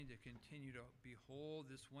continue to behold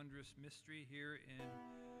this wondrous mystery here in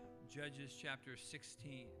Judges chapter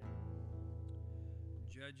 16.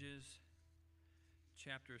 Judges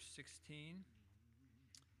chapter 16.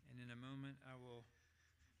 And in a moment I will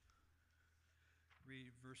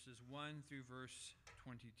read verses 1 through verse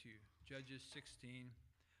 22. Judges 16,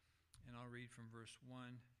 and I'll read from verse 1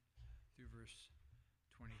 through verse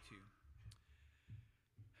 22.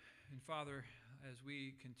 And Father, as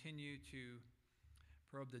we continue to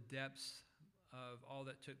probe the depths of all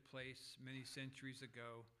that took place many centuries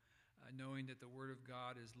ago, knowing that the Word of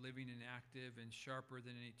God is living and active and sharper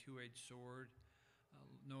than any two-edged sword,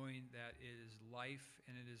 knowing that it is life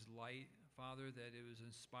and it is light, Father, that it was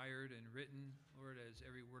inspired and written, Lord, as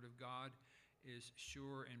every word of God is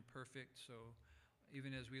sure and perfect. So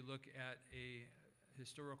even as we look at a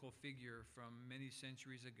historical figure from many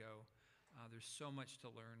centuries ago, there's so much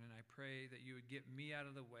to learn, and I pray that you would get me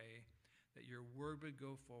out of the way, that your word would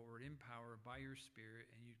go forward in power by your Spirit,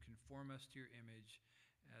 and you'd conform us to your image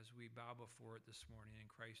as we bow before it this morning. In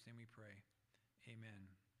Christ's name we pray. Amen.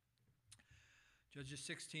 Judges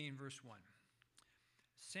 16, verse 1.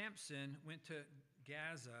 Samson went to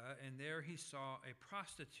Gaza, and there he saw a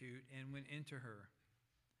prostitute and went into her.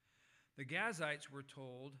 The Gazites were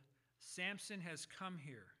told, "Samson has come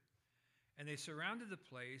here." And they surrounded the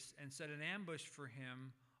place and set an ambush for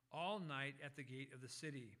him all night at the gate of the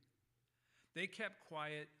city. They kept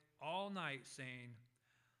quiet all night, saying,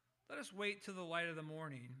 "Let us wait till the light of the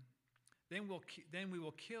morning, then we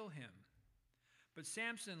will kill him." But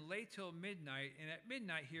Samson lay till midnight, and at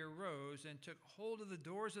midnight he arose and took hold of the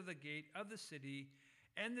doors of the gate of the city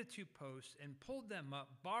and the two posts, and pulled them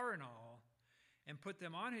up, bar and all, and put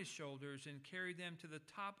them on his shoulders, and carried them to the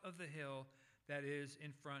top of the hill that is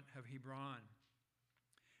in front of Hebron.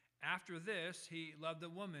 After this, he loved a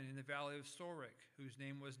woman in the valley of Sorek, whose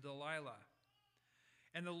name was Delilah.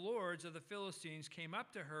 And the lords of the Philistines came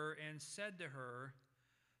up to her and said to her,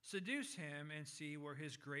 "Seduce him and see where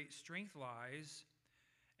his great strength lies,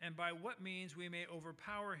 and by what means we may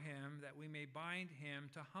overpower him, that we may bind him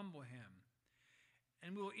to humble him.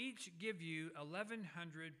 And we will each give you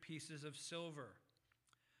 1,100 pieces of silver."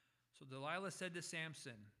 So Delilah said to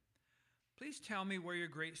Samson, "Please tell me where your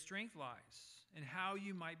great strength lies, and how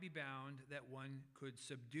you might be bound that one could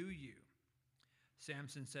subdue you."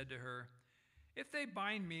 Samson said to her, "If they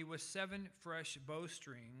bind me with 7 fresh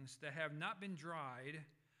bowstrings that have not been dried,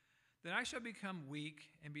 then I shall become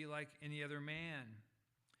weak and be like any other man."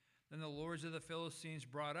 Then the lords of the Philistines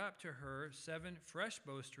brought up to her 7 fresh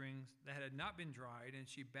bowstrings that had not been dried, and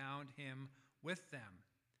she bound him with them.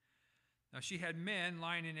 Now she had men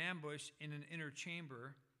lying in ambush in an inner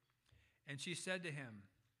chamber, and she said to him,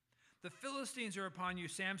 "The Philistines are upon you,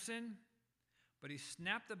 Samson." But he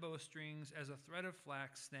snapped the bowstrings as a thread of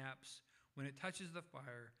flax snaps when it touches the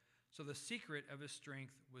fire, so the secret of his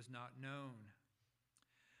strength was not known.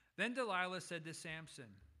 Then Delilah said to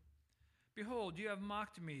Samson, "Behold, you have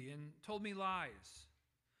mocked me and told me lies.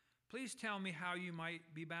 Please tell me how you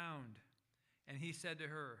might be bound." And he said to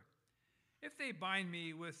her, "If they bind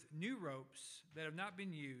me with new ropes that have not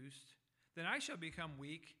been used, then I shall become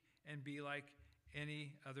weak and be like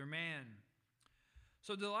any other man."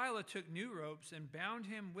 So Delilah took new ropes and bound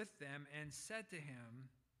him with them and said to him,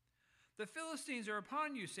 "The Philistines are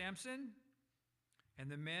upon you, Samson." And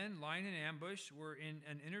the men lying in ambush were in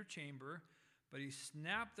an inner chamber, but he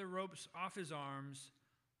snapped the ropes off his arms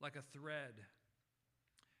like a thread.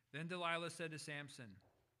 Then Delilah said to Samson,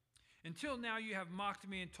 "Until now you have mocked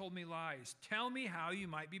me and told me lies. Tell me how you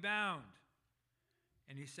might be bound."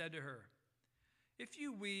 And he said to her, "If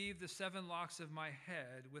you weave the 7 locks of my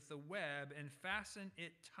head with the web and fasten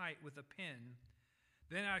it tight with a pin,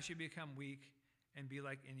 then I shall become weak and be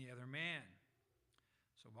like any other man."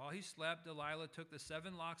 So while he slept, Delilah took the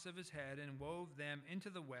 7 locks of his head and wove them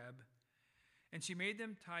into the web, and she made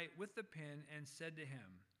them tight with the pin and said to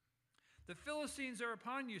him, "The Philistines are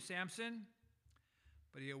upon you, Samson."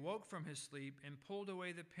 But he awoke from his sleep and pulled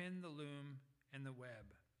away the pin, the loom, and the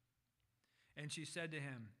web. And she said to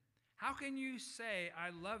him, "How can you say I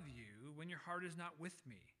love you when your heart is not with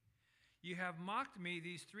me? You have mocked me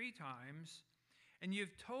these 3 times, and you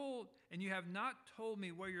have not told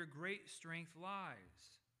me where your great strength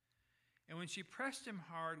lies." And when she pressed him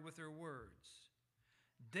hard with her words,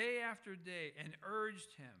 day after day, and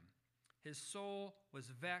urged him, his soul was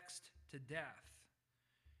vexed to death.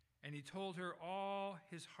 And he told her all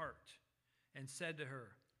his heart, and said to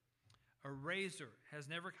her, "A razor has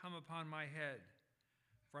never come upon my head,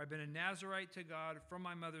 for I've been a Nazirite to God from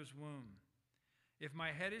my mother's womb. If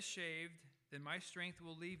my head is shaved, then my strength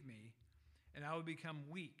will leave me, and I will become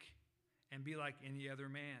weak and be like any other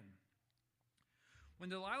man." When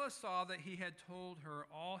Delilah saw that he had told her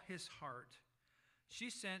all his heart, she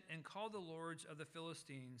sent and called the lords of the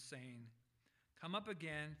Philistines, saying, "Come up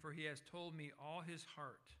again, for he has told me all his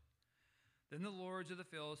heart." Then the lords of the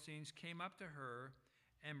Philistines came up to her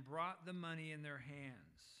and brought the money in their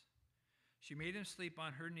hands. She made him sleep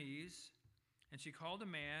on her knees, and she called a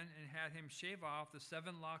man and had him shave off the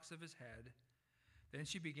 7 locks of his head. Then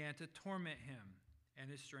she began to torment him, and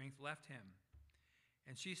his strength left him.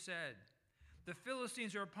 And she said, "The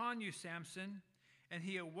Philistines are upon you, Samson." And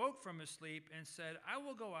he awoke from his sleep and said, "I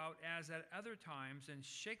will go out as at other times and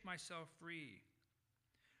shake myself free."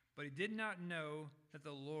 But he did not know that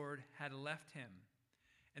the Lord had left him.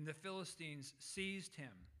 And the Philistines seized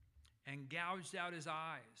him and gouged out his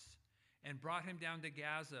eyes and brought him down to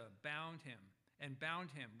Gaza, bound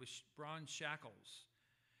him with bronze shackles.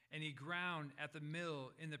 And he ground at the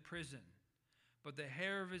mill in the prison. But the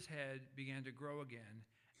hair of his head began to grow again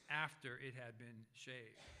after it had been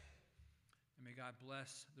shaved. And may God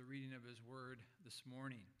bless the reading of his word this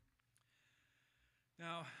morning.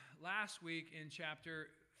 Now, last week in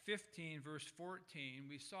chapter 15, verse 14,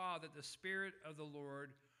 we saw that the Spirit of the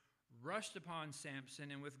Lord rushed upon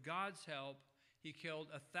Samson, and with God's help, he killed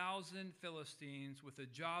 1,000 Philistines with the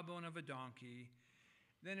jawbone of a donkey.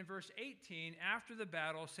 Then in verse 18, after the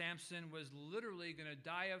battle, Samson was literally going to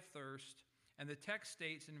die of thirst, and the text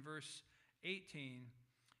states in verse 18,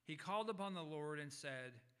 he called upon the Lord and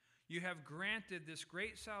said, "You have granted this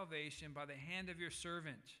great salvation by the hand of your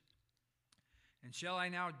servant. And shall I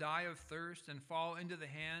now die of thirst and fall into the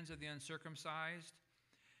hands of the uncircumcised?"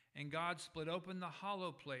 And God split open the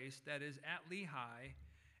hollow place that is at Lehi,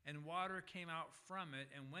 and water came out from it.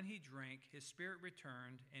 And when he drank, his spirit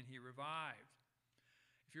returned, and he revived.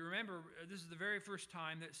 If you remember, this is the very first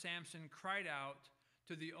time that Samson cried out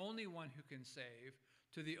to the only one who can save,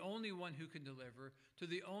 to the only one who can deliver, to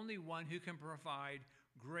the only one who can provide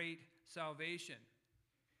great salvation.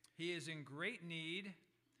 He is in great need,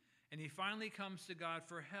 and he finally comes to God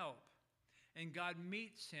for help. And God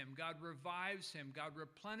meets him, God revives him, God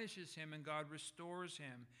replenishes him, and God restores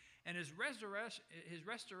him. And his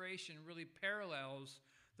restoration really parallels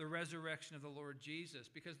the resurrection of the Lord Jesus,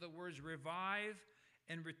 because the words revive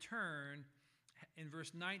and return in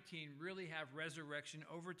verse 19 really have resurrection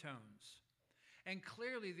overtones. And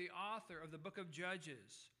clearly the author of the book of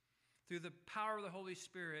Judges, through the power of the Holy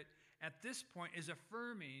Spirit, at this point is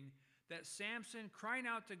affirming that Samson crying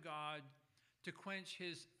out to God to quench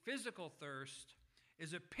his physical thirst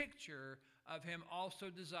is a picture of him also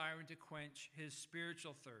desiring to quench his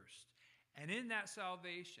spiritual thirst. And in that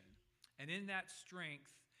salvation, and in that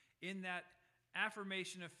strength, in that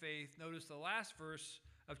affirmation of faith, notice the last verse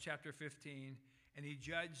of chapter 15, and he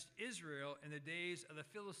judged Israel in the days of the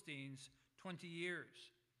Philistines 20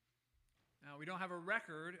 years. Now, we don't have a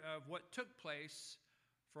record of what took place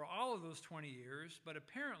for all of those 20 years, but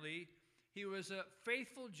apparently he was a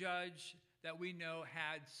faithful judge that we know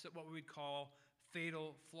had what we would call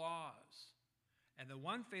fatal flaws. And the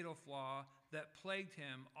one fatal flaw that plagued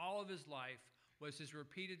him all of his life was his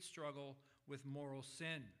repeated struggle with moral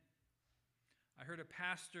sin. I heard a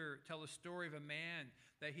pastor tell a story of a man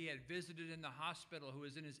that he had visited in the hospital who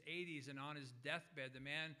was in his 80s and on his deathbed. The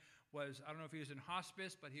man was, I don't know if he was in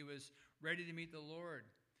hospice, but he was ready to meet the Lord.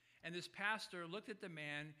 And this pastor looked at the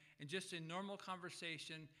man and just in normal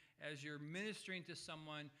conversation, as you're ministering to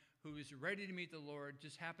someone who is ready to meet the Lord,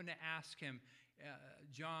 just happened to ask him,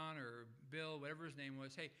 John or Bill, whatever his name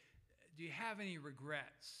was, "Hey, do you have any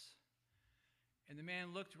regrets?" And the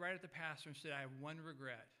man looked right at the pastor and said, "I have one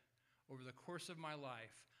regret. Over the course of my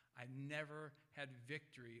life, I never had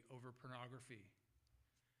victory over pornography."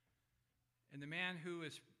 And the man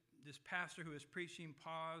this pastor who was preaching,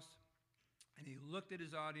 paused, and he looked at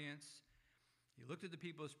his audience, he looked at the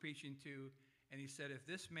people he's preaching to, and he said, "If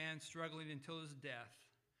this man's struggling until his death,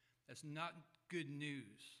 that's not good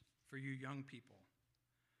news for you young people."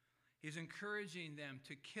 He's encouraging them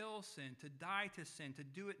to kill sin, to die to sin, to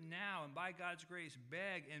do it now, and by God's grace,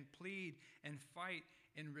 beg and plead and fight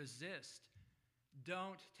and resist.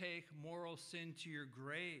 Don't take moral sin to your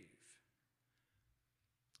grave.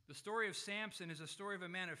 The story of Samson is a story of a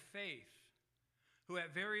man of faith who at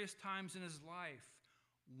various times in his life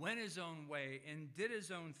went his own way and did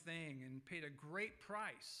his own thing and paid a great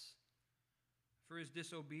price for his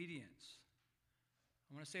disobedience.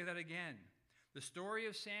 I want to say that again. The story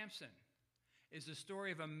of Samson is the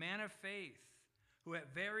story of a man of faith who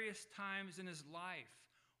at various times in his life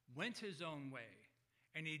went his own way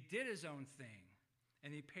and he did his own thing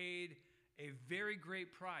and he paid a very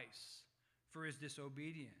great price for his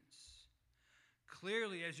disobedience.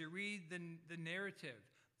 Clearly, as you read the narrative,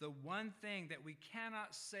 the one thing that we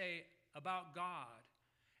cannot say about God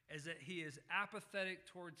as that he is apathetic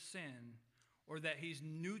towards sin or that he's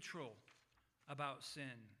neutral about sin.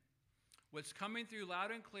 What's coming through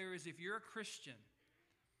loud and clear is if you're a Christian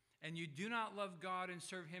and you do not love God and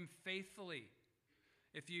serve him faithfully,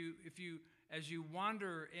 if you as you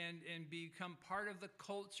wander and become part of the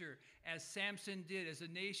culture, as Samson did, as the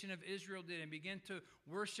nation of Israel did, and begin to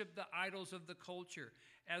worship the idols of the culture,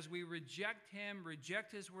 as we reject him,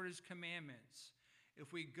 reject his word, his commandments,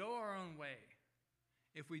 if we go our own way,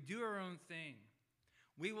 if we do our own thing,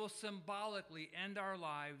 we will symbolically end our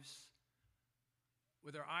lives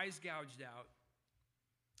with our eyes gouged out,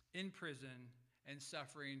 in prison, and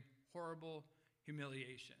suffering horrible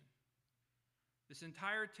humiliation. This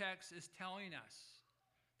entire text is telling us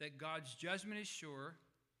that God's judgment is sure.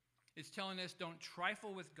 It's telling us don't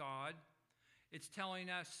trifle with God. It's telling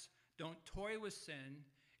us don't toy with sin.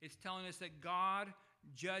 It's telling us that God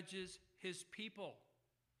judges his people.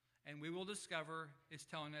 And we will discover it's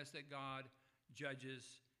telling us that God judges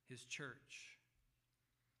his church.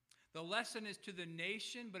 The lesson is to the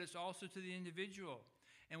nation, but it's also to the individual.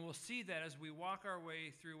 And we'll see that as we walk our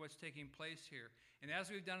way through what's taking place here. And as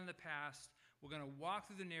we've done in the past, we're going to walk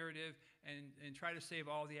through the narrative and try to save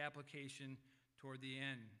all the application toward the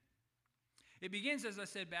end. It begins, as I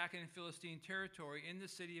said, back in Philistine territory in the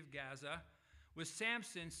city of Gaza, with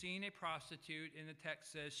Samson seeing a prostitute, and the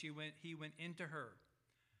text says he went into her.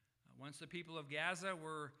 Once the people of Gaza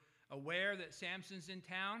were aware that Samson's in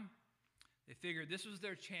town, they figured this was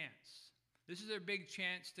their chance. This is their big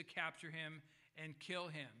chance to capture him and kill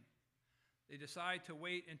him. They decide to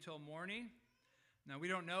wait until morning. Now, we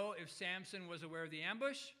don't know if Samson was aware of the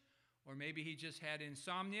ambush, or maybe he just had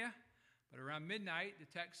insomnia. But around midnight, the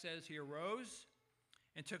text says he arose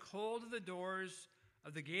and took hold of the doors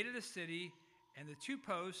of the gate of the city and the two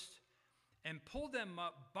posts and pulled them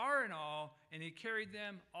up, bar and all, and he carried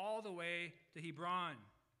them all the way to Hebron.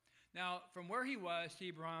 Now, from where he was to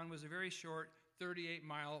Hebron was a very short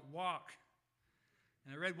 38-mile walk.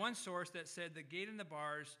 And I read one source that said the gate and the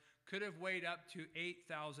bars could have weighed up to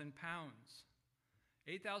 8,000 pounds.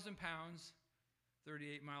 8,000 pounds,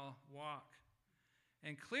 38-mile walk.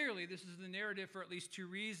 And clearly, this is the narrative for at least two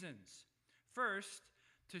reasons. First,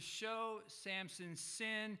 to show Samson's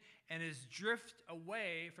sin and his drift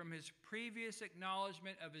away from his previous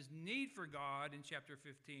acknowledgement of his need for God in chapter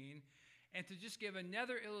 15, and to just give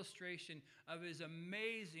another illustration of his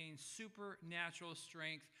amazing supernatural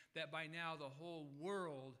strength that by now the whole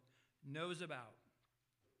world knows about.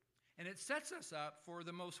 And it sets us up for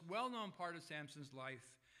the most well-known part of Samson's life,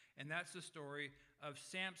 and that's the story of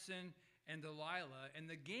Samson and Delilah and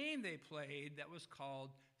the game they played that was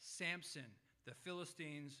called Samson. The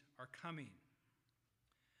Philistines are coming.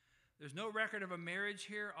 There's no record of a marriage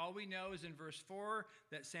here. All we know is in verse 4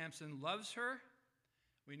 that Samson loves her.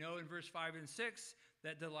 We know in verse 5 and 6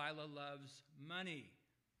 that Delilah loves money.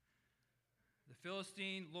 The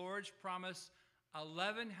Philistine lords promise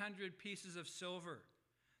 1,100 pieces of silver.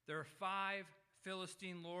 There are 5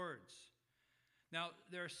 Philistine lords. Now,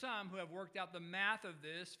 there are some who have worked out the math of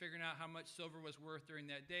this, figuring out how much silver was worth during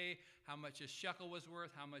that day, how much a shekel was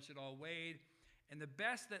worth, how much it all weighed. And the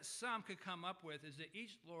best that some could come up with is that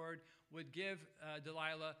each lord would give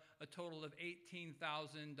Delilah a total of $18,000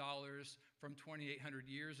 from 2,800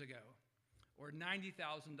 years ago, or $90,000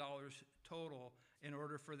 total in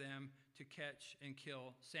order for them to catch and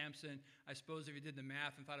kill Samson. I suppose if you did the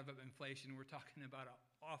math and thought about inflation, we're talking about an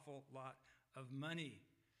awful lot of money.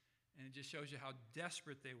 And it just shows you how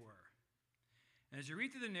desperate they were. And as you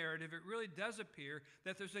read through the narrative, it really does appear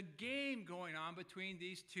that there's a game going on between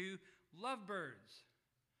these two lovebirds.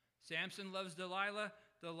 Samson loves Delilah.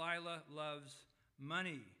 Delilah loves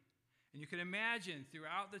money. And you can imagine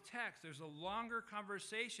throughout the text, there's a longer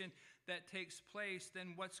conversation that takes place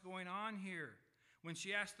than what's going on here. When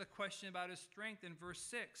she asks the question about his strength in verse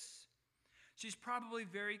 6, she's probably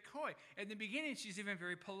very coy. In the beginning, she's even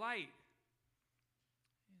very polite.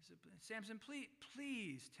 Samson,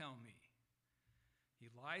 please tell me. He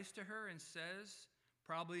lies to her and says,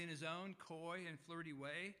 probably in his own coy and flirty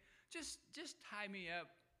way, just tie me up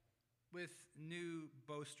with new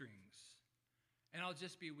bowstrings, and I'll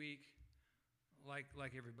just be weak like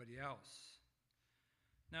everybody else.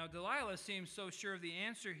 Now, Delilah seems so sure of the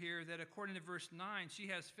answer here that according to verse 9, she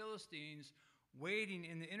has Philistines waiting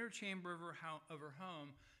in the inner chamber of her home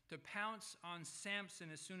to pounce on Samson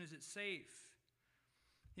as soon as it's safe.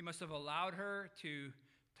 He must have allowed her to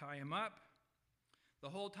tie him up. The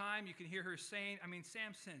whole time you can hear her saying,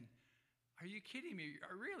 Samson, are you kidding me?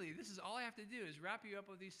 Really, this is all I have to do is wrap you up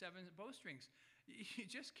with these 7 bowstrings. You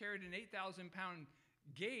just carried an 8,000-pound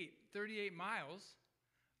gate 38 miles.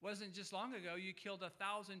 Wasn't just long ago you killed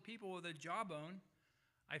 1,000 people with a jawbone.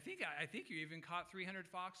 I think you even caught 300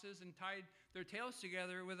 foxes and tied their tails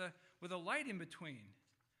together with a light in between.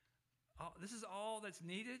 Oh, this is all that's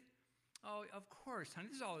needed? Oh, of course, honey.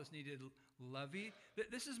 This is all that's needed, lovey.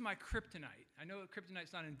 This is my kryptonite. I know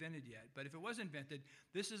kryptonite's not invented yet, but if it was invented,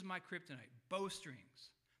 this is my kryptonite.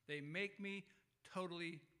 Bowstrings. They make me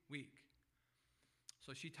totally weak.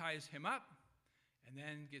 So she ties him up and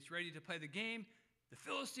then gets ready to play the game. The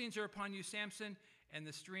Philistines are upon you, Samson, and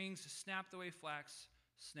the strings snap the way flax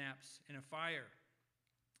snaps in a fire.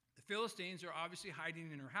 The Philistines are obviously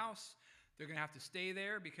hiding in her house. They're going to have to stay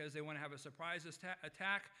there because they want to have a surprise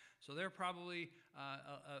attack. So they're probably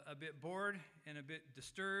a bit bored and a bit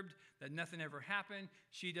disturbed that nothing ever happened.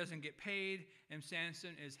 She doesn't get paid, and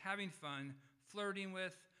Samson is having fun, flirting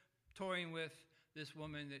with, toying with this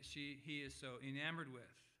woman that he is so enamored with.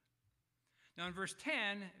 Now in verse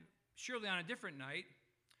 10, surely on a different night,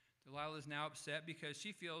 Delilah is now upset because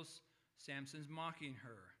she feels Samson's mocking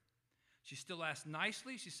her. She still asks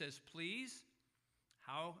nicely. She says, please,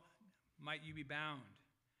 how might you be bound?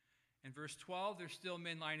 In verse 12, there's still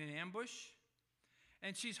men lying in ambush.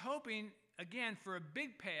 And she's hoping, again, for a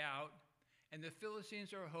big payout. And the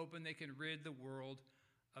Philistines are hoping they can rid the world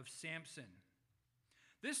of Samson.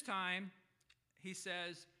 This time, he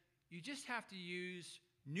says, you just have to use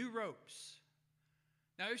new ropes.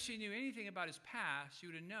 Now, if she knew anything about his past, she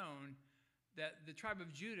would have known that the tribe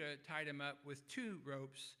of Judah tied him up with 2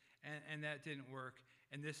 ropes, and that didn't work,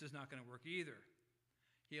 and this is not going to work either.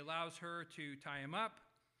 He allows her to tie him up.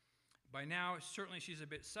 By now, certainly she's a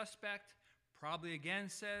bit suspect. Probably again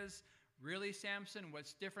says, really, Samson,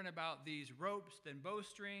 what's different about these ropes than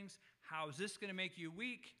bowstrings? How is this going to make you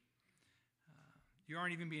weak? You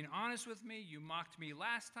aren't even being honest with me. You mocked me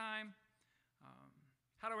last time.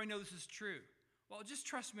 How do I know this is true? Well, just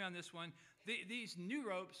trust me on this one. These new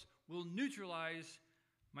ropes will neutralize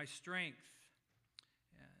my strength.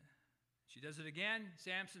 She does it again.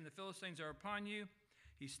 Samson, the Philistines are upon you.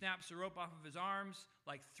 He snaps the rope off of his arms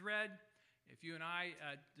like thread. If you and I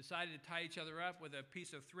decided to tie each other up with a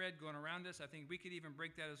piece of thread going around us, I think we could even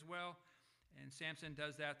break that as well. And Samson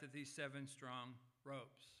does that to these 7 strong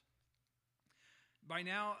ropes. By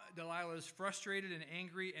now, Delilah is frustrated and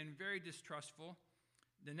angry and very distrustful.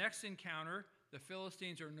 The next encounter, the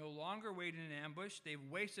Philistines are no longer waiting in ambush. They've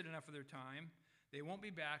wasted enough of their time. They won't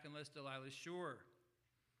be back unless Delilah is sure.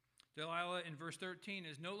 Delilah, in verse 13,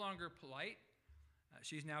 is no longer polite.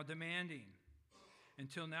 She's now demanding.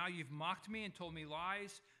 Until now, you've mocked me and told me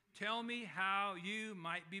lies. Tell me how you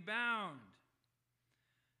might be bound.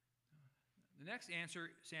 The next answer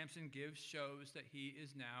Samson gives shows that he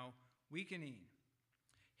is now weakening.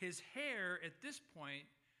 His hair at this point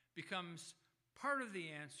becomes part of the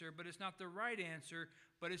answer, but it's not the right answer,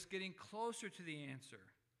 but it's getting closer to the answer.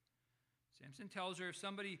 Samson tells her if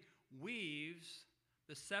somebody weaves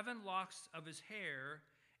the 7 locks of his hair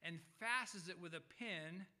and fastens it with a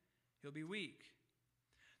pin, he'll be weak.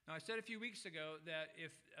 Now, I said a few weeks ago that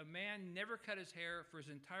if a man never cut his hair for his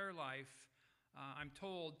entire life, I'm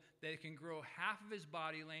told that it can grow half of his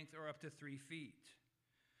body length or up to 3 feet.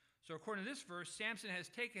 So according to this verse, Samson has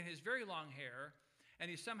taken his very long hair and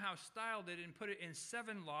he somehow styled it and put it in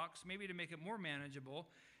 7 locks, maybe to make it more manageable.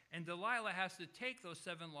 And Delilah has to take those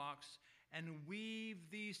 7 locks and weave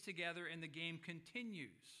these together, and the game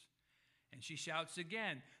continues. And she shouts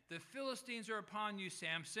again, the Philistines are upon you,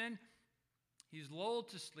 Samson. He's lulled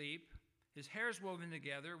to sleep. His hair's woven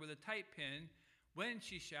together with a tight pin. When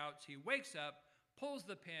she shouts, he wakes up, pulls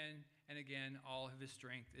the pin, and again, all of his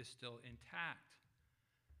strength is still intact.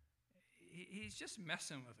 He's just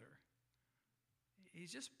messing with her.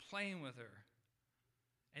 He's just playing with her.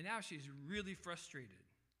 And now she's really frustrated.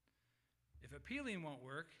 If appealing won't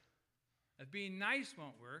work, if being nice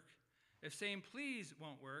won't work, if saying please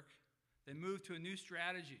won't work, then move to a new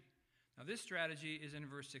strategy. Now this strategy is in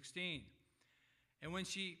verse 16. And when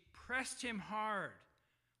she pressed him hard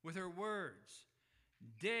with her words,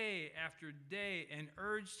 day after day, and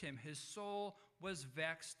urged him, his soul was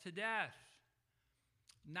vexed to death.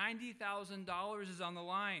 $90,000 is on the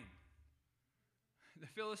line. The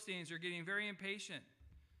Philistines are getting very impatient.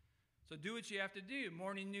 So do what you have to do,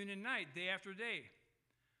 morning, noon, and night, day after day.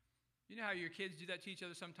 You know how your kids do that to each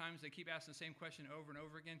other sometimes? They keep asking the same question over and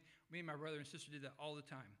over again. Me and my brother and sister did that all the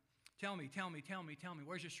time. Tell me.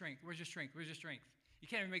 Where's your strength? Where's your strength? Where's your strength? You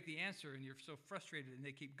can't even make the answer, and you're so frustrated, and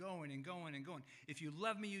they keep going and going and going. If you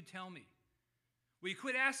love me, you tell me. Will you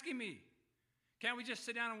quit asking me? Can't we just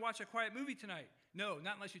sit down and watch a quiet movie tonight? No,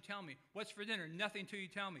 not unless you tell me. What's for dinner? Nothing till you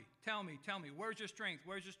tell me. Tell me. Where's your strength?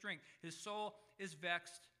 Where's your strength? His soul is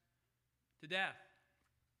vexed to death.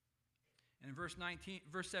 And in verse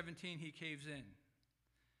 17, he caves in.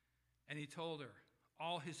 And he told her,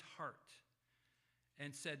 all his heart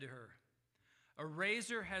and said to her, "A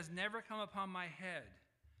razor has never come upon my head,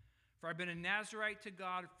 for I've been a Nazirite to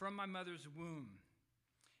God from my mother's womb.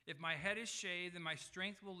 If my head is shaved, then my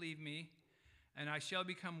strength will leave me, and I shall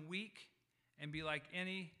become weak and be like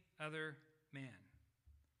any other man."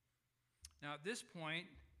 Now, at this point,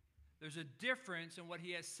 there's a difference in what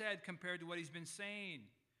he has said compared to what he's been saying.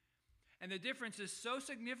 And the difference is so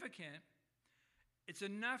significant, it's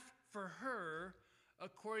enough for her,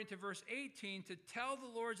 according to verse 18, to tell the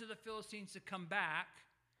lords of the Philistines to come back.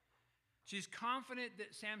 She's confident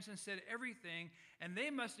that Samson said everything, and they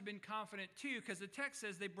must have been confident too, because the text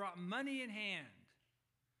says they brought money in hand.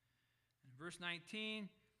 In verse 19,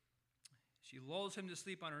 she lulls him to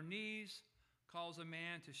sleep on her knees, calls a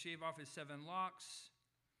man to shave off his 7 locks.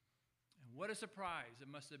 And what a surprise it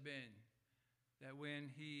must have been that when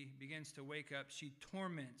he begins to wake up, she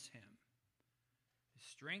torments him. His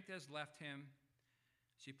strength has left him.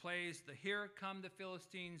 She plays the "Here Come the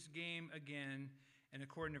Philistines" game again, and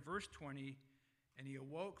according to verse 20, and he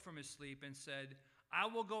awoke from his sleep and said, "I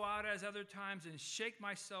will go out as other times and shake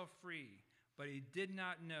myself free." But he did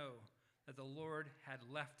not know that the Lord had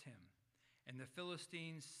left him. And the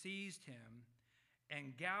Philistines seized him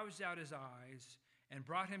and gouged out his eyes and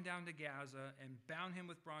brought him down to Gaza and bound him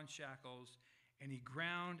with bronze shackles. And he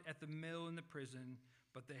ground at the mill in the prison,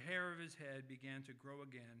 but the hair of his head began to grow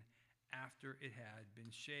again after it had been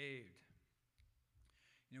shaved.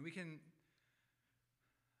 You know,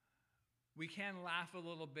 we can laugh a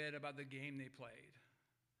little bit about the game they played.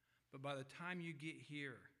 But by the time you get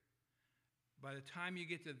here, by the time you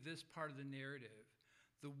get to this part of the narrative,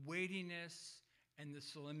 the weightiness and the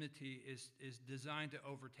solemnity is designed to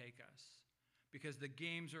overtake us because the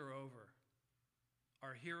games are over.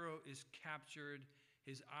 Our hero is captured,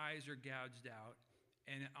 his eyes are gouged out,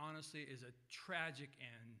 and it honestly is a tragic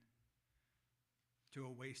end to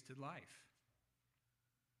a wasted life.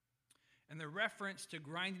 And the reference to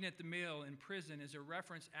grinding at the mill in prison is a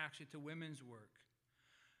reference actually to women's work,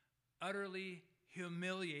 utterly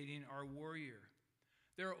humiliating our warrior.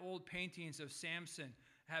 There are old paintings of Samson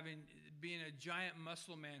being a giant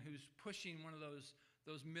muscle man who's pushing one of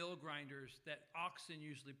those mill grinders that oxen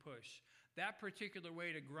usually push. That particular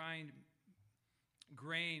way to grind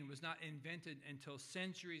grain was not invented until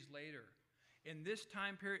centuries later. In this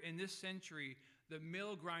time period, in this century, the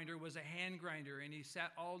mill grinder was a hand grinder, and he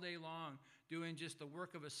sat all day long doing just the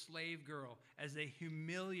work of a slave girl as they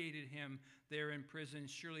humiliated him there in prison,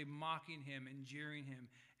 surely mocking him and jeering him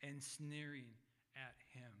and sneering at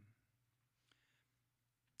him.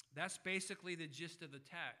 That's basically the gist of the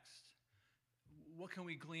text. What can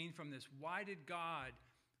we glean from this? Why did God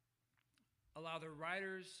allow the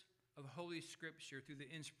writers of Holy Scripture, through the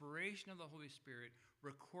inspiration of the Holy Spirit,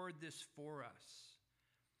 record this for us?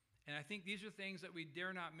 And I think these are things that we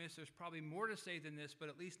dare not miss. There's probably more to say than this, but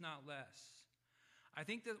at least not less. I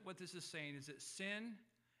think that what this is saying is that sin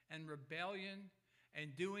and rebellion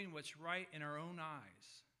and doing what's right in our own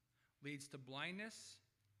eyes leads to blindness,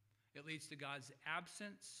 it leads to God's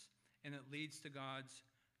absence, and it leads to God's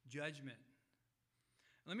judgment.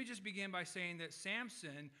 Let me just begin by saying that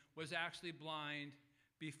Samson was actually blind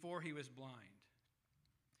before he was blind.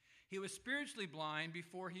 He was spiritually blind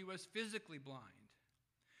before he was physically blind.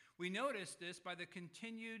 We notice this by the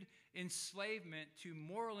continued enslavement to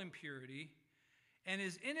moral impurity and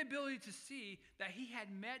his inability to see that he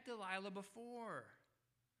had met Delilah before.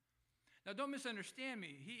 Now, don't misunderstand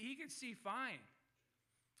me. He could see fine.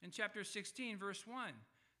 In chapter 16, verse 1,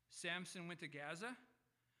 Samson went to Gaza,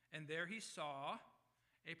 and there he saw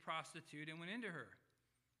a prostitute and went into her.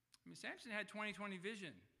 I mean, Samson had 20/20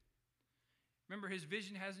 vision. Remember, his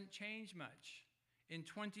vision hasn't changed much in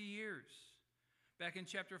 20 years. Back in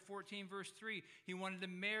chapter 14, verse 3, he wanted to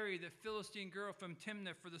marry the Philistine girl from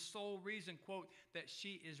Timnah for the sole reason, quote, that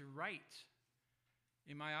she is right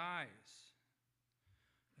in my eyes.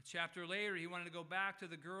 A chapter later, he wanted to go back to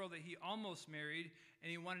the girl that he almost married,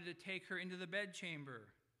 and he wanted to take her into the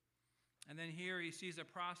bedchamber. And then here he sees a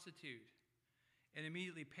prostitute and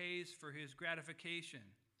immediately pays for his gratification.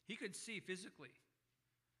 He could see physically.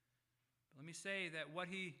 But let me say that what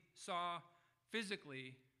he saw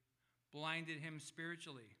physically blinded him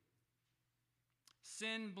spiritually.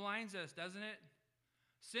 Sin blinds us, doesn't it?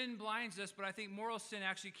 Sin blinds us, but I think moral sin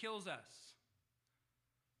actually kills us.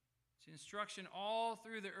 It's instruction all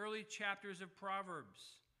through the early chapters of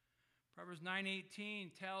Proverbs. Proverbs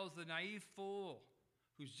 9:18 tells the naive fool,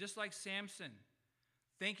 who's just like Samson,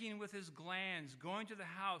 thinking with his glands, going to the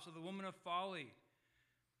house of the woman of folly.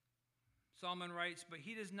 Solomon writes, but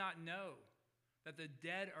he does not know that the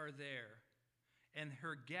dead are there, and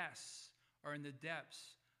her guests are in the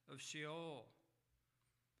depths of Sheol.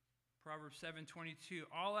 Proverbs 7:22,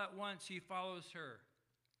 all at once he follows her,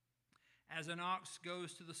 as an ox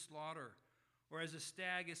goes to the slaughter, or as a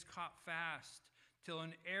stag is caught fast, till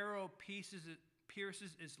an arrow pierces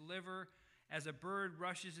its liver, as a bird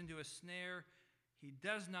rushes into a snare. He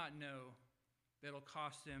does not know that it'll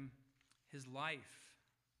cost him his life.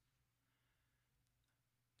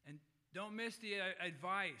 And don't miss the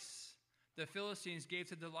advice the Philistines gave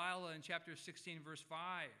to Delilah in chapter 16, verse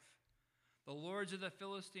 5. The lords of the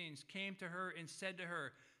Philistines came to her and said to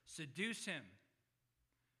her, seduce him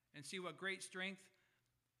and see what great strength,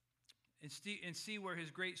 and see where his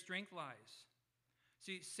great strength lies.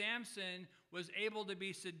 See, Samson was able to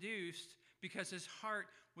be seduced because his heart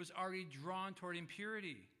was already drawn toward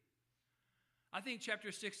impurity. I think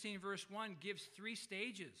chapter 16, verse 1 gives 3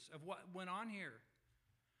 stages of what went on here.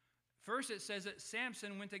 First, it says that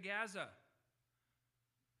Samson went to Gaza.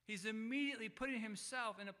 He's immediately putting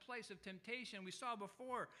himself in a place of temptation. We saw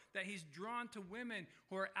before that he's drawn to women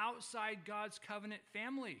who are outside God's covenant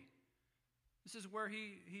family. This is where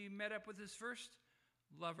he met up with his first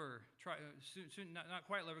lover, not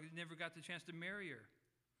quite lover, because he never got the chance to marry her.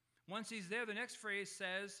 Once he's there, the next phrase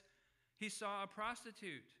says he saw a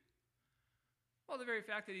prostitute. Well, the very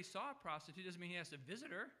fact that he saw a prostitute doesn't mean he has to visit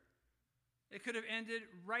her. It could have ended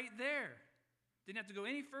right there. Didn't have to go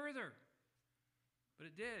any further. But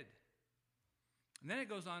it did. And then it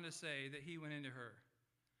goes on to say that he went into her.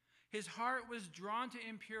 His heart was drawn to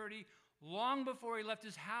impurity long before he left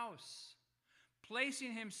his house,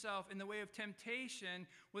 placing himself in the way of temptation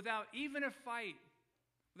without even a fight,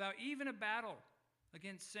 without even a battle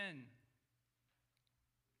against sin.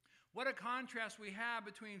 What a contrast we have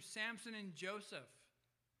between Samson and Joseph,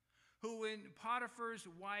 who, when Potiphar's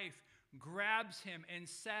wife grabs him and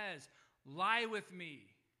says, lie with me,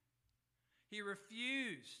 he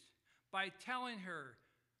refused by telling her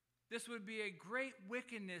this would be a great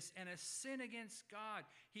wickedness and a sin against God.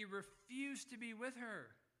 He refused to be with her.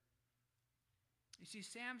 You see,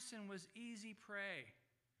 Samson was easy prey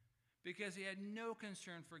because he had no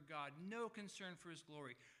concern for God, no concern for his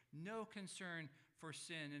glory, no concern for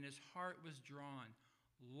sin, and his heart was drawn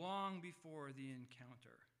long before the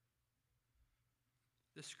encounter.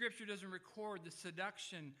 The scripture doesn't record the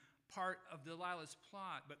seduction part of Delilah's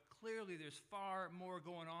plot, but clearly there's far more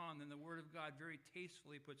going on than the Word of God very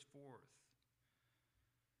tastefully puts forth.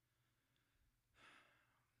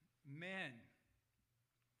 Men,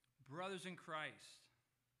 brothers in Christ,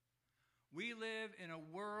 we live in a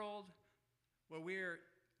world where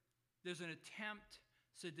there's an attempt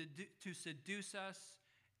to seduce us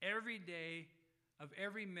every day of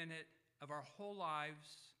every minute of our whole lives,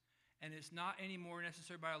 and it's not anymore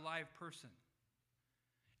necessary by a live person.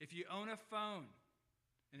 If you own a phone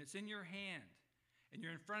and it's in your hand and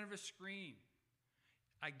you're in front of a screen,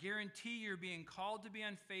 I guarantee you're being called to be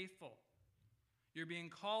unfaithful. You're being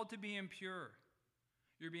called to be impure.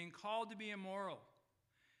 You're being called to be immoral.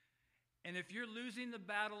 And if you're losing the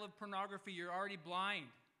battle of pornography, you're already blind.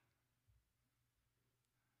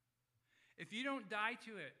 If you don't die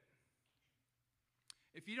to it,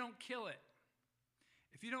 if you don't kill it,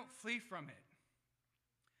 if you don't flee from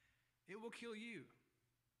it, it will kill you.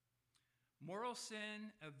 Moral sin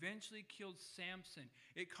eventually killed Samson.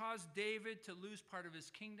 It caused David to lose part of his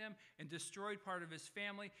kingdom and destroyed part of his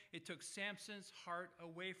family. It took Samson's heart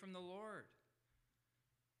away from the Lord.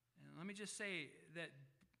 And let me just say that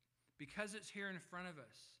because it's here in front of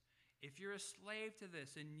us, if you're a slave to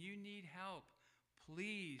this and you need help,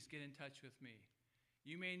 please get in touch with me.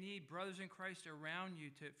 You may need brothers in Christ around you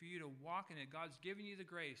for you to walk in it. God's given you the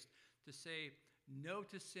grace to say no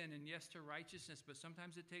to sin and yes to righteousness, but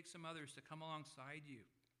sometimes it takes some others to come alongside you.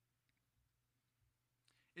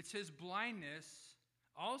 It's his blindness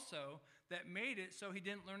also that made it so he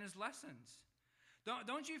didn't learn his lessons.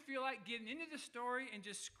 Don't you feel like getting into the story and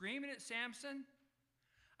just screaming at Samson?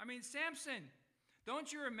 I mean, Samson,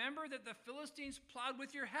 don't you remember that the Philistines plowed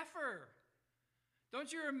with your heifer?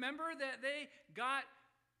 Don't you remember that they got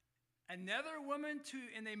another woman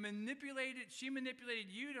and she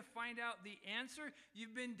manipulated you to find out the answer?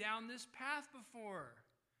 You've been down this path before.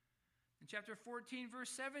 In chapter 14, verse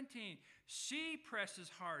 17, she presses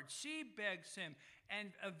hard. She begs him. And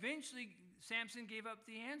eventually, Samson gave up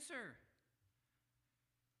the answer.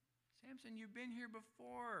 Samson, you've been here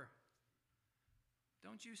before.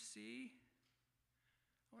 Don't you see?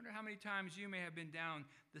 I wonder how many times you may have been down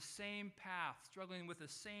the same path, struggling with the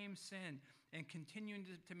same sin, and continuing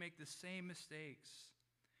to make the same mistakes.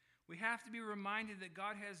 We have to be reminded that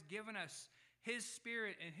God has given us his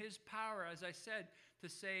Spirit and his power, as I said, to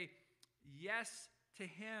say yes to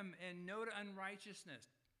him and no to unrighteousness.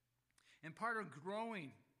 And part of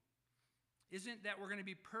growing isn't that we're going to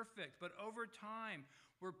be perfect, but over time,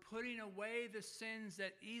 we're putting away the sins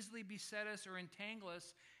that easily beset us or entangle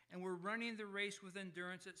us, and we're running the race with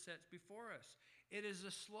endurance that sets before us. It is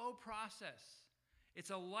a slow process. It's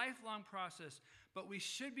a lifelong process, but we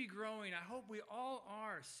should be growing. I hope we all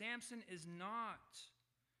are. Samson is not.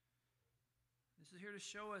 This is here to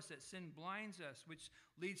show us that sin blinds us, which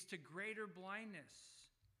leads to greater blindness.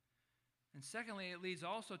 And secondly, it leads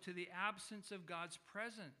also to the absence of God's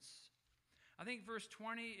presence. I think verse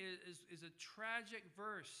 20 is a tragic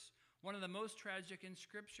verse, one of the most tragic in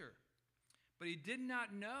Scripture. But he did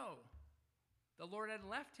not know the Lord had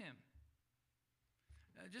left him.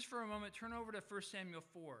 Just for a moment, turn over to 1 Samuel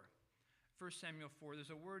 4. 1 Samuel 4,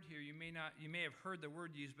 there's a word here. You may have heard the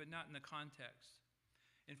word used, but not in the context.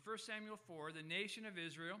 In 1 Samuel 4, the nation of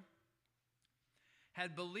Israel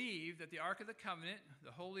had believed that the Ark of the Covenant,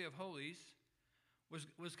 the Holy of Holies,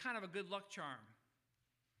 was kind of a good luck charm.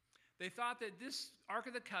 They thought that this Ark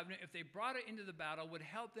of the Covenant, if they brought it into the battle, would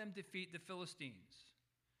help them defeat the Philistines.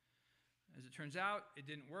 As it turns out, it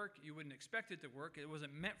didn't work. You wouldn't expect it to work. It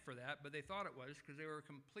wasn't meant for that, but they thought it was because they were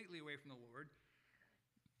completely away from the Lord.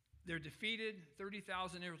 They're defeated.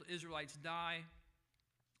 30,000 Israelites die.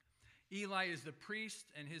 Eli is the priest,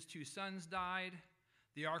 and his 2 sons died.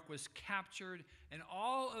 The ark was captured, and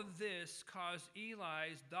all of this caused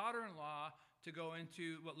Eli's daughter-in-law to go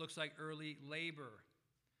into what looks like early labor.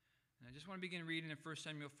 And I just want to begin reading in 1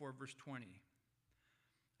 Samuel 4, verse 20.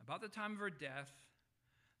 About the time of her death,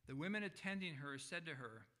 the women attending her said to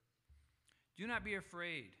her, "Do not be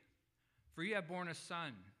afraid, for you have borne a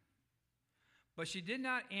son." But she did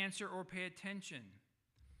not answer or pay attention.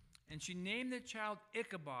 And she named the child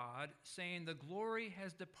Ichabod, saying, "The glory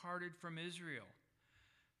has departed from Israel,"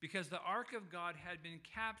 because the ark of God had been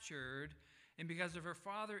captured, and because of her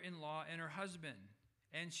father-in-law and her husband.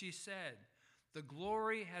 And she said, "The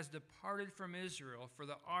glory has departed from Israel, for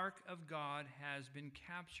the ark of God has been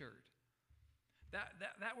captured."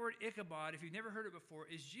 That word Ichabod, if you've never heard it before,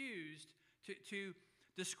 is used to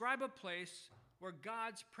describe a place where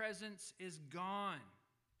God's presence is gone.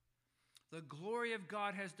 The glory of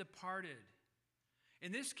God has departed.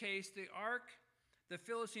 In this case, the ark the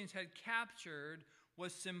Philistines had captured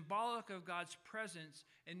was symbolic of God's presence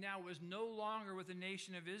and now was no longer with the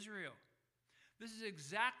nation of Israel. This is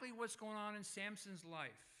exactly what's going on in Samson's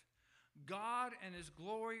life. God and his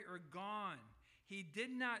glory are gone. He did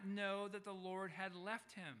not know that the Lord had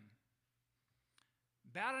left him.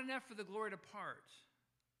 Bad enough for the glory to part,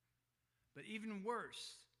 but even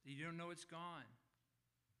worse, you don't know it's gone.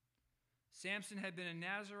 Samson had been a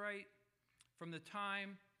Nazirite from the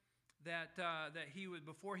time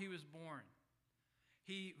before he was born.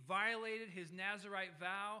 He violated his Nazirite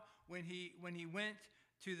vow when he went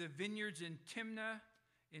to the vineyards in Timnah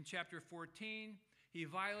in chapter 14. He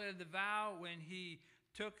violated the vow when he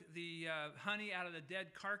took the honey out of the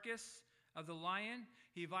dead carcass of the lion.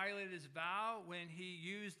 He violated his vow when he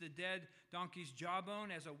used the dead donkey's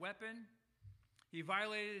jawbone as a weapon. He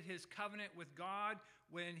violated his covenant with God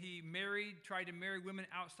when he tried to marry women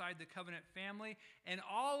outside the covenant family. And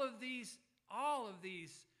all of these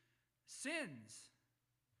sins,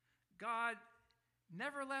 God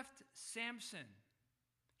never left Samson.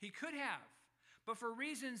 He could have, but for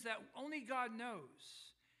reasons that only God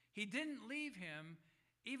knows, he didn't leave him,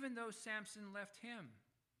 even though Samson left him.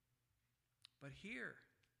 But here,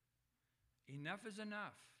 enough is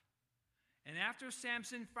enough. And after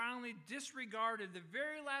Samson finally disregarded the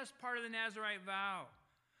very last part of the Nazirite vow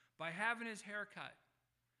by having his hair cut,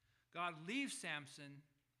 God leaves Samson,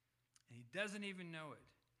 and he doesn't even know it.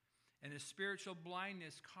 And his spiritual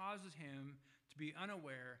blindness causes him to be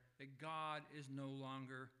unaware that God is no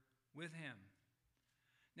longer with him.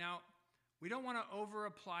 Now, we don't want to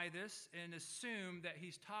over-apply this and assume that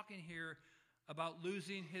he's talking here about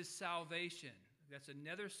losing his salvation. That's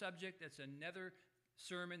another subject, that's another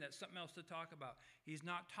sermon, that's something else to talk about. He's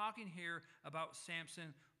not talking here about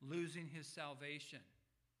Samson losing his salvation.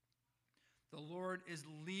 The Lord is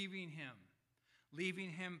leaving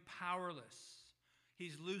him powerless.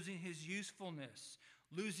 He's losing his usefulness,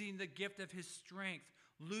 losing the gift of his strength,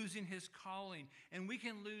 losing his calling. And we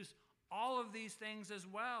can lose all of these things as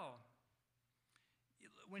well.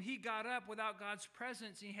 When he got up without God's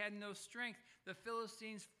presence, he had no strength. The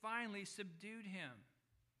Philistines finally subdued him.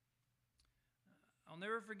 I'll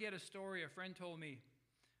never forget a story a friend told me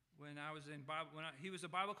when he was a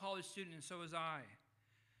Bible college student, and so was I.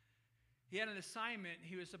 He had an assignment.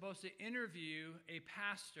 He was supposed to interview a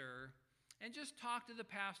pastor and just talk to the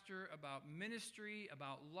pastor about ministry,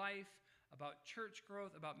 about life, about church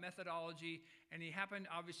growth, about methodology. And he happened,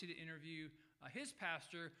 obviously, to interview his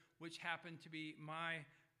pastor, which happened to be my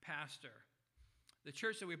pastor. The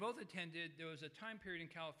church that we both attended, there was a time period in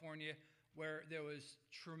California where there was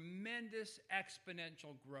tremendous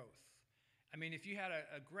exponential growth. I mean, if you had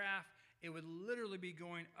a graph, it would literally be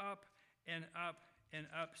going up and up and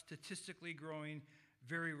up, statistically growing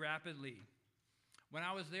very rapidly. When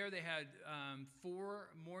I was there, they had 4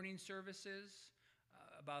 morning services,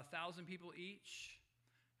 about 1,000 people each,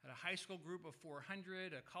 had a high school group of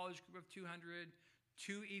 400, a college group of 200,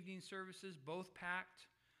 2 evening services, both packed.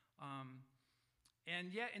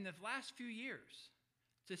 And yet, in the last few years,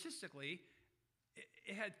 statistically,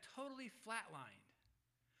 it had totally flatlined.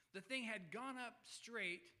 The thing had gone up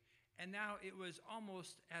straight, and now it was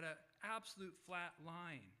almost at an absolute flat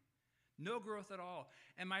line. No growth at all.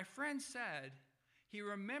 And my friend said he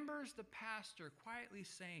remembers the pastor quietly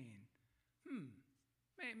saying,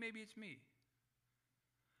 maybe it's me.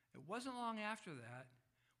 It wasn't long after that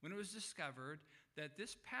when it was discovered that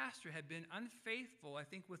this pastor had been unfaithful, I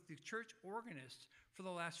think, with the church organist for the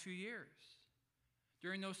last few years,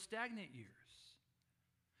 during those stagnant years.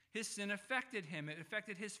 His sin affected him. It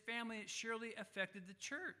affected his family. It surely affected the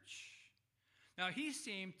church. Now, he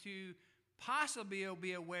seemed to possibly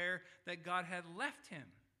be aware that God had left him.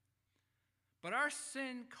 But our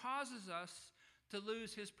sin causes us to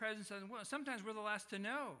lose his presence as well. Sometimes we're the last to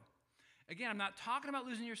know. Again, I'm not talking about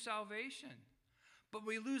losing your salvation, but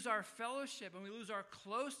we lose our fellowship, and we lose our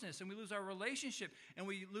closeness, and we lose our relationship, and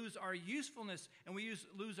we lose our usefulness, and we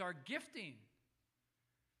lose our gifting,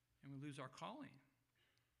 and we lose our calling.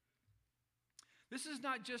 This is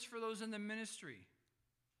not just for those in the ministry.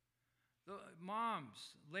 The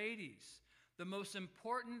moms, ladies, the most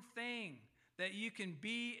important thing that you can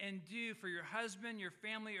be and do for your husband, your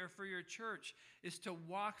family, or for your church is to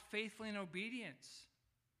walk faithfully in obedience.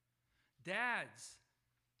 Dads,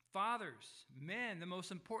 fathers, men, the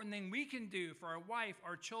most important thing we can do for our wife,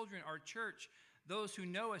 our children, our church, those who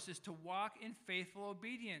know us, is to walk in faithful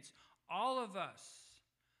obedience. All of us.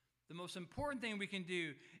 The most important thing we can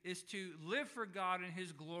do is to live for God in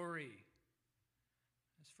his glory.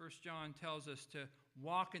 As 1 John tells us, to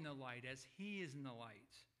walk in the light as he is in the light.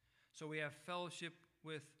 So we have fellowship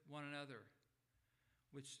with one another,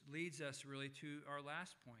 which leads us really to our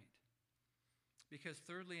last point. Because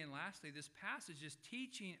thirdly and lastly, this passage is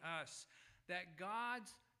teaching us that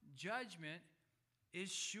God's judgment is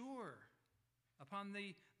sure upon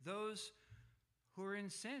those who are in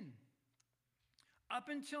sin. Up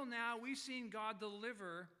until now, we've seen God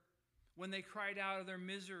deliver when they cried out of their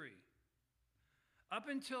misery. Up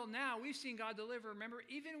until now, we've seen God deliver, remember,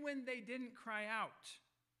 even when they didn't cry out.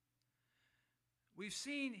 We've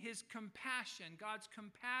seen his compassion, God's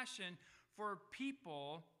compassion for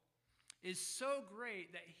people is so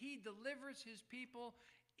great that he delivers his people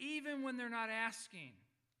even when they're not asking.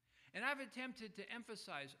 And I've attempted to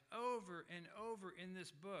emphasize over and over in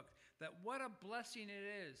this book that what a blessing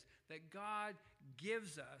it is that God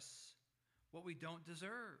gives us what we don't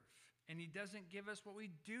deserve, and he doesn't give us what we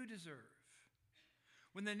do deserve.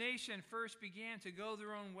 When the nation first began to go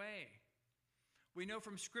their own way, we know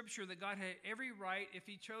from Scripture that God had every right, if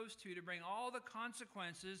he chose to bring all the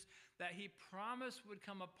consequences that he promised would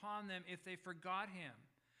come upon them if they forgot him,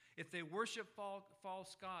 if they worshiped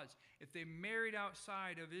false gods, if they married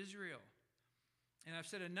outside of Israel. And I've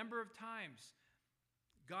said a number of times,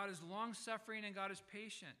 God is long-suffering and God is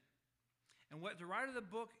patient. And what the writer of the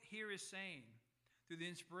book here is saying, through the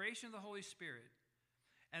inspiration of the Holy Spirit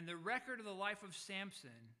and the record of the life of Samson,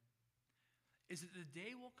 is that the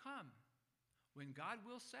day will come when God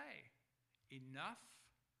will say, enough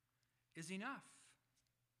is enough.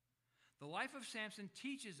 The life of Samson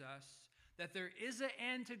teaches us that there is an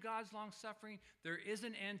end to God's long-suffering. There is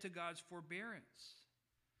an end to God's forbearance.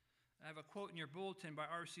 I have a quote in your bulletin by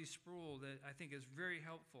R.C. Sproul that I think is very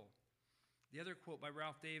helpful. The other quote by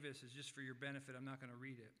Ralph Davis is just for your benefit. I'm not going to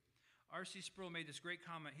read it. R.C. Sproul made this great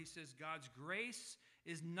comment. He says, God's grace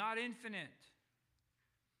is not infinite.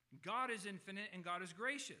 God is infinite and God is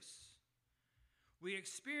gracious. We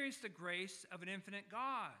experience the grace of an infinite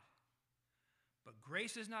God. But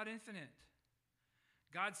grace is not infinite.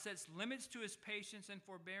 God sets limits to his patience and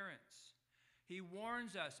forbearance. He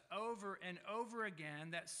warns us over and over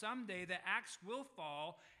again that someday the axe will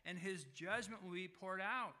fall and his judgment will be poured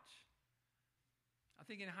out. I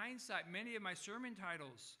think in hindsight, many of my sermon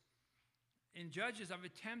titles in Judges I've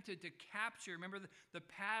attempted to capture, remember the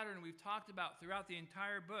pattern we've talked about throughout the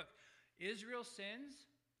entire book. Israel sins,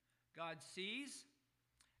 God sees,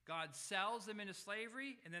 God sells them into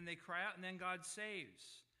slavery, and then they cry out, and then God saves.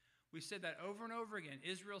 We said that over and over again.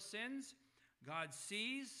 Israel sins, God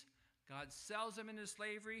sees, God sells them into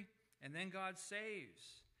slavery, and then God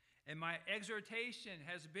saves. And my exhortation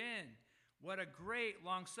has been, What a great,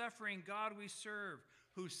 long-suffering God we serve,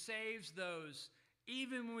 who saves those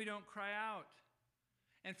even when we don't cry out.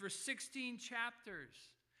 And for 16 chapters,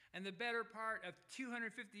 and the better part of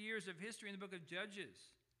 250 years of history in the book of Judges,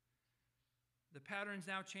 the pattern's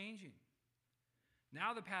now changing.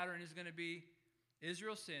 Now the pattern is going to be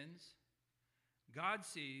Israel sins, God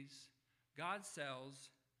sees, God sells,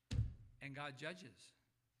 and God judges.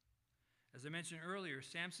 As I mentioned earlier,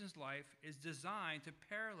 Samson's life is designed to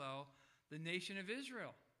parallel the nation of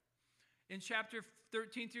Israel. In chapter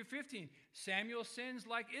 13 through 15, Samuel sins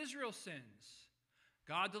like Israel sins.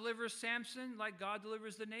 God delivers Samson like God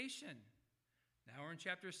delivers the nation. Now we're in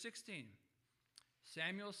chapter 16.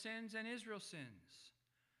 Samuel sins and Israel sins.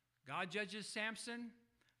 God judges Samson.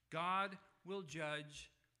 God will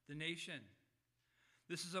judge the nation.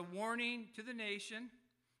 This is a warning to the nation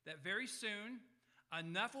that very soon,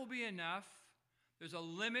 enough will be enough. There's a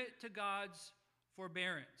limit to God's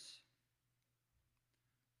forbearance.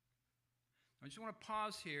 I just want to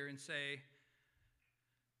pause here and say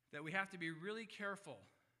that we have to be really careful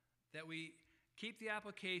that we keep the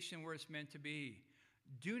application where it's meant to be.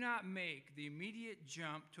 Do not make the immediate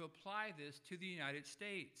jump to apply this to the United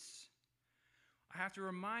States. I have to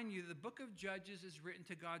remind you that the book of Judges is written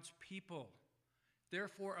to God's people,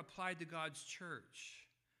 therefore applied to God's church.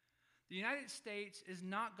 The United States is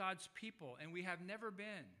not God's people, and we have never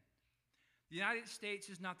been. The United States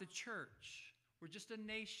is not the church. We're just a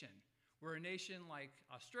nation. We're a nation like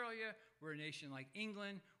Australia. We're a nation like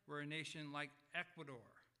England. We're a nation like Ecuador.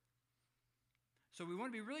 So we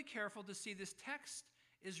want to be really careful to see this text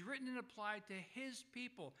is written and applied to his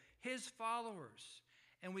people, his followers.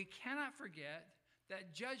 And we cannot forget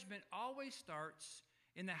that judgment always starts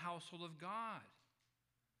in the household of God.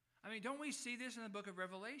 I mean, don't we see this in the book of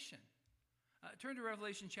Revelation? Turn to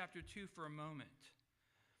Revelation chapter 2 for a moment.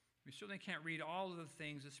 We certainly can't read all of the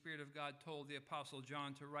things the Spirit of God told the Apostle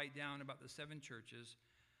John to write down about the 7 churches,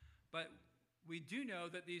 but we do know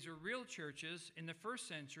that these are real churches in the first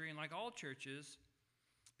century, and like all churches,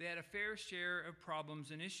 they had a fair share of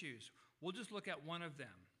problems and issues. We'll just look at one of them.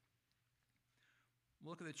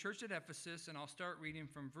 We'll look at the church at Ephesus, and I'll start reading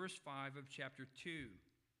from verse 5 of chapter 2.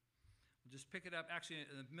 We'll just pick it up actually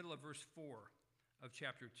in the middle of verse 4 of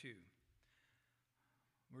chapter 2.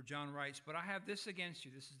 Where John writes, "But I have this against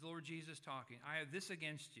you." This is the Lord Jesus talking. "I have this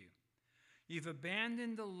against you. You've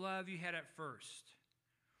abandoned the love you had at first.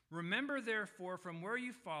 Remember, therefore, from where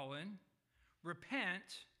you've fallen,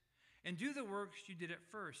 repent, and do the works you did at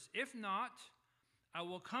first. If not, I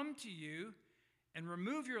will come to you and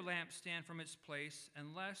remove your lampstand from its place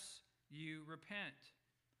unless you repent."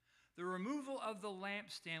 The removal of the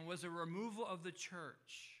lampstand was a removal of the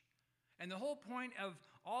church. And the whole point of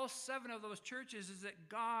all 7 of those churches is that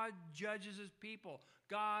God judges his people.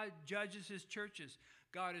 God judges his churches.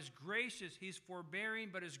 God is gracious. He's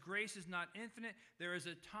forbearing, but his grace is not infinite. There is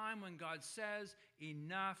a time when God says,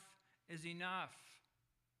 enough is enough.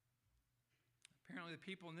 Apparently, the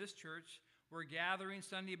people in this church were gathering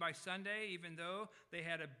Sunday by Sunday, even though they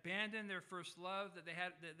had abandoned their first love that they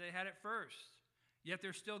had at first. Yet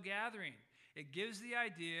they're still gathering. It gives the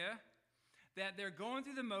idea that they're going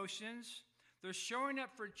through the motions, they're showing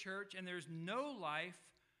up for church, and there's no life,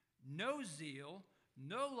 no zeal,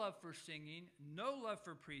 no love for singing, no love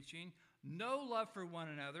for preaching, no love for one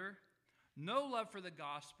another, no love for the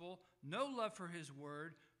gospel, no love for his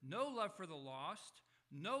word, no love for the lost,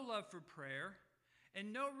 no love for prayer,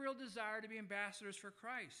 and no real desire to be ambassadors for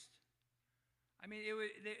Christ. I mean,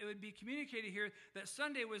 it would be communicated here that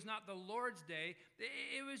Sunday was not the Lord's day.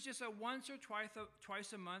 It was just a once or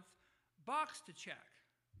twice a month box to check.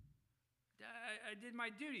 I did my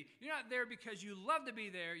duty. You're not there because you love to be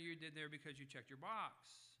there. You're there because you checked your box.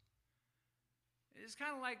 It's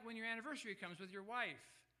kind of like when your anniversary comes with your wife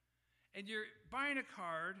and you're buying a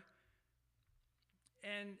card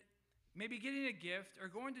and maybe getting a gift or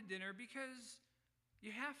going to dinner because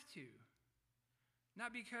you have to,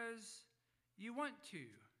 not because you want to.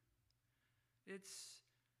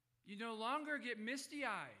 You no longer get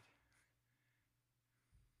misty-eyed.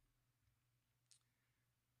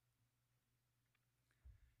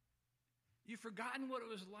 You've forgotten what it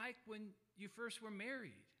was like when you first were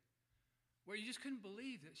married, where you just couldn't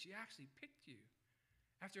believe that she actually picked you.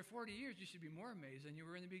 After 40 years, you should be more amazed than you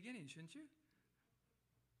were in the beginning, shouldn't you?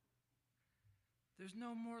 There's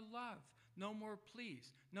no more love, no more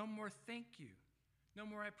please, no more thank you, no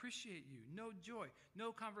more I appreciate you, no joy,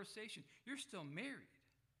 no conversation. You're still married,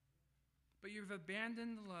 but you've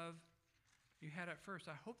abandoned the love you had at first.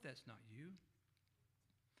 I hope that's not you.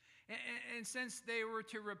 And since they were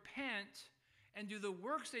to repent and do the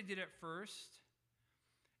works they did at first,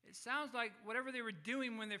 It sounds like whatever they were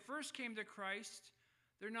doing when they first came to Christ,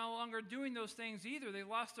 they're no longer doing those things either. They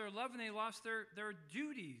lost their love and they lost their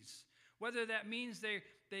duties. Whether that means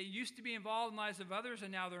they used to be involved in the lives of others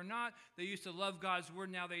and now they're not. They used to love God's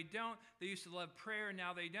word, now they don't. They used to love prayer, and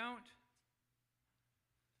now they don't.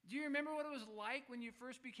 Do you remember what it was like when you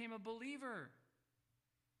first became a believer?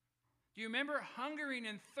 Do you remember hungering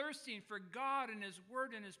and thirsting for God and His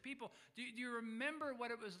word and His people? Do you remember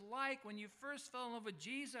what it was like when you first fell in love with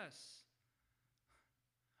Jesus?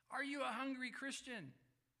 Are you a hungry Christian?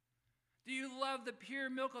 Do you love the pure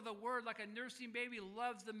milk of the word like a nursing baby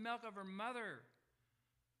loves the milk of her mother?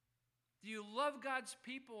 Do you love God's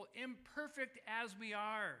people, imperfect as we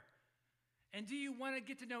are? And do you want to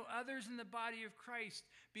get to know others in the body of Christ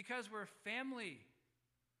because we're family?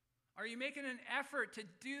 Are you making an effort to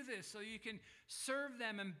do this so you can serve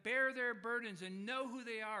them and bear their burdens and know who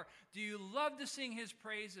they are? Do you love to sing His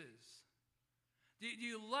praises? Do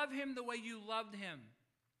you love Him the way you loved Him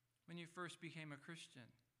when you first became a Christian?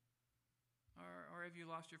 Or have you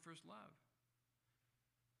lost your first love?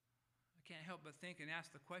 I can't help but think and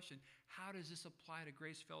ask the question, how does this apply to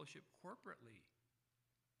Grace Fellowship corporately?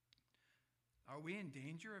 Are we in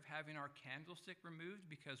danger of having our candlestick removed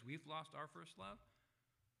because we've lost our first love?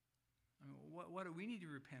 I mean, what do we need to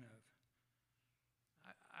repent of?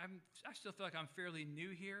 I still feel like I'm fairly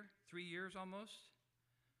new here, 3 years almost.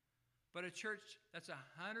 But a church that's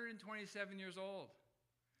 127 years old,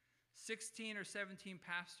 16 or 17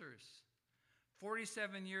 pastors,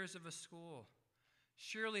 47 years of a school,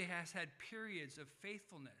 surely has had periods of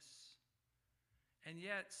faithfulness. And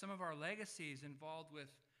yet some of our legacies involved with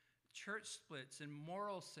church splits and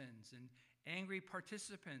moral sins and angry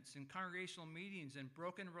participants in congregational meetings and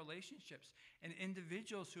broken relationships and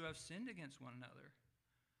individuals who have sinned against one another.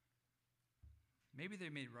 Maybe they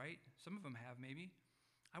made right. Some of them have, maybe.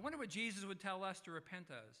 I wonder what Jesus would tell us to repent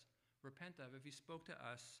of if He spoke to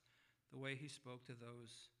us the way He spoke to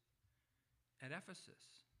those at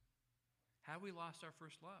Ephesus. Have we lost our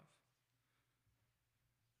first love?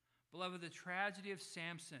 Beloved, the tragedy of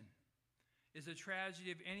Samson is the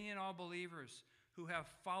tragedy of any and all believers who have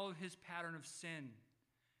followed his pattern of sin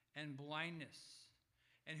and blindness,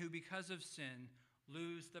 and who because of sin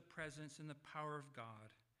lose the presence and the power of God,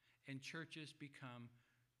 and churches become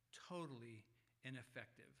totally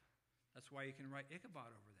ineffective. That's why you can write Ichabod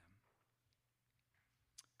over them.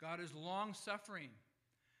 God is long-suffering.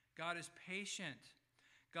 God is patient.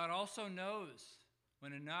 God also knows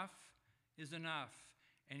when enough is enough,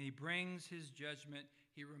 and He brings His judgment.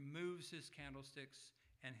 He removes His candlesticks,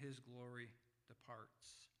 and His glory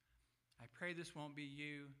departs. I pray this won't be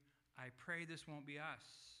you. I pray this won't be us.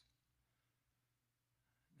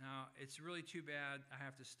 Now, it's really too bad I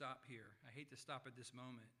have to stop here. I hate to stop at this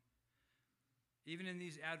moment. Even in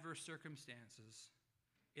these adverse circumstances,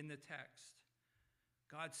 in the text,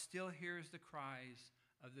 God still hears the cries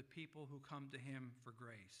of the people who come to Him for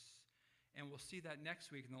grace. And we'll see that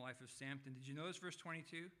next week in the life of Samson. Did you notice verse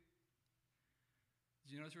 22?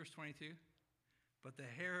 Did you notice verse 22? But the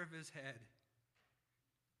hair of his head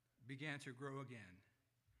began to grow again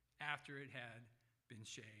after it had been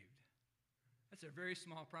shaved. That's a very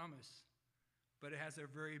small promise, but it has a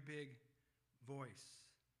very big voice.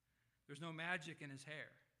 There's no magic in his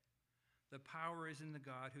hair. The power is in the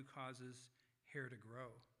God who causes hair to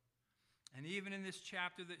grow. And even in this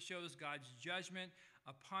chapter that shows God's judgment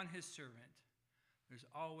upon His servant, there's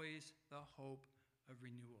always the hope of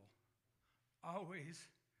renewal. Always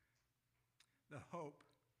the hope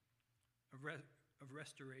of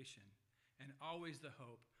restoration. And always the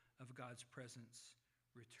hope of God's presence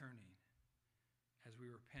returning as we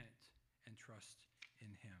repent and trust in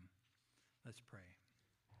Him. Let's pray.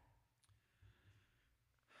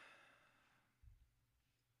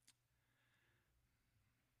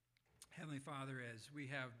 Heavenly Father, as we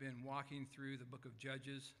have been walking through the book of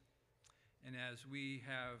Judges, and as we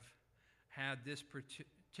have had this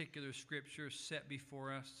particular scripture set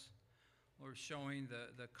before us, Lord, showing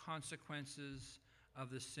the consequences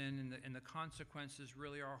of the sin, and the consequences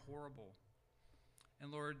really are horrible.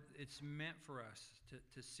 And Lord, it's meant for us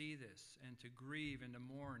to see this and to grieve and to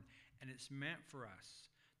mourn, and it's meant for us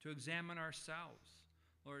to examine ourselves.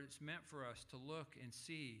 Lord, it's meant for us to look and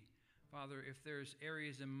see, Father, if there's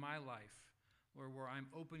areas in my life, Lord, where I'm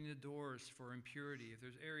opening the doors for impurity, if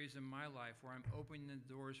there's areas in my life where I'm opening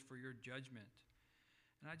the doors for your judgment.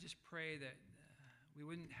 And I just pray that we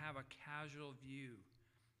wouldn't have a casual view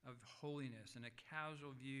of holiness and a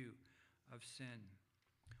casual view of sin.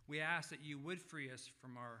 We ask that you would free us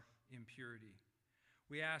from our impurity.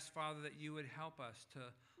 We ask, Father, that you would help us to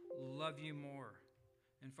love you more.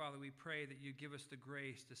 And Father, we pray that you give us the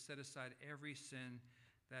grace to set aside every sin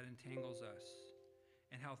that entangles us.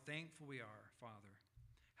 And how thankful we are, Father,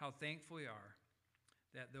 how thankful we are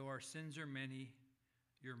that though our sins are many,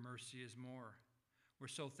 your mercy is more. We're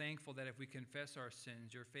so thankful that if we confess our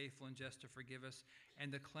sins, you're faithful and just to forgive us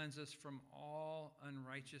and to cleanse us from all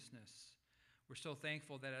unrighteousness. We're so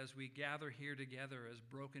thankful that as we gather here together as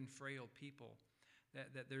broken, frail people,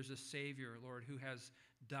 that there's a Savior, Lord, who has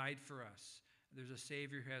died for us. There's a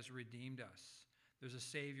Savior who has redeemed us. There's a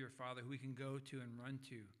Savior, Father, who we can go to and run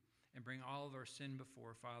to and bring all of our sin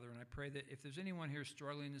before, Father. And I pray that if there's anyone here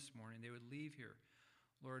struggling this morning, they would leave here,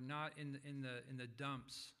 Lord, not in the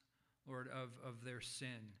dumps, Lord, of their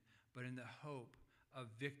sin, but in the hope of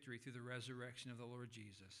victory through the resurrection of the Lord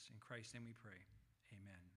Jesus. In Christ's name we pray.